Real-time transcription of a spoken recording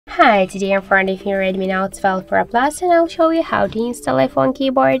Hi, today I'm front of your Redmi Note 12 Pro Plus and I'll show you how to install iPhone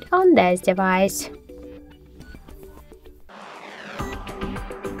keyboard on this device.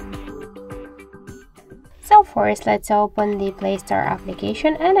 So first let's open the Play Store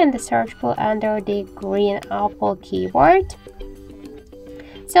application and in the search bar under the green Apple keyboard.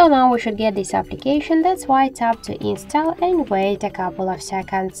 So now we should get this application, that's why tap to install and wait a couple of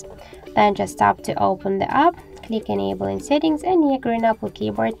seconds. Then just tap to open the app, click enable in settings and near green Apple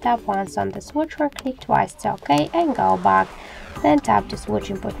keyboard tap once on the switch or click twice to OK and go back. Then tap to switch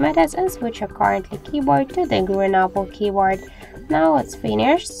input methods and switch your currently keyboard to the green Apple keyboard. Now it's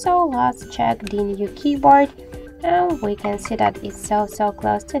finished, so let's check the new keyboard and we can see that it's so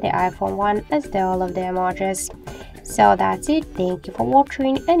close to the iPhone one as do all of the emojis. So that's it, thank you for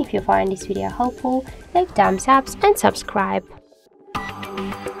watching, and if you find this video helpful, like thumbs up and subscribe.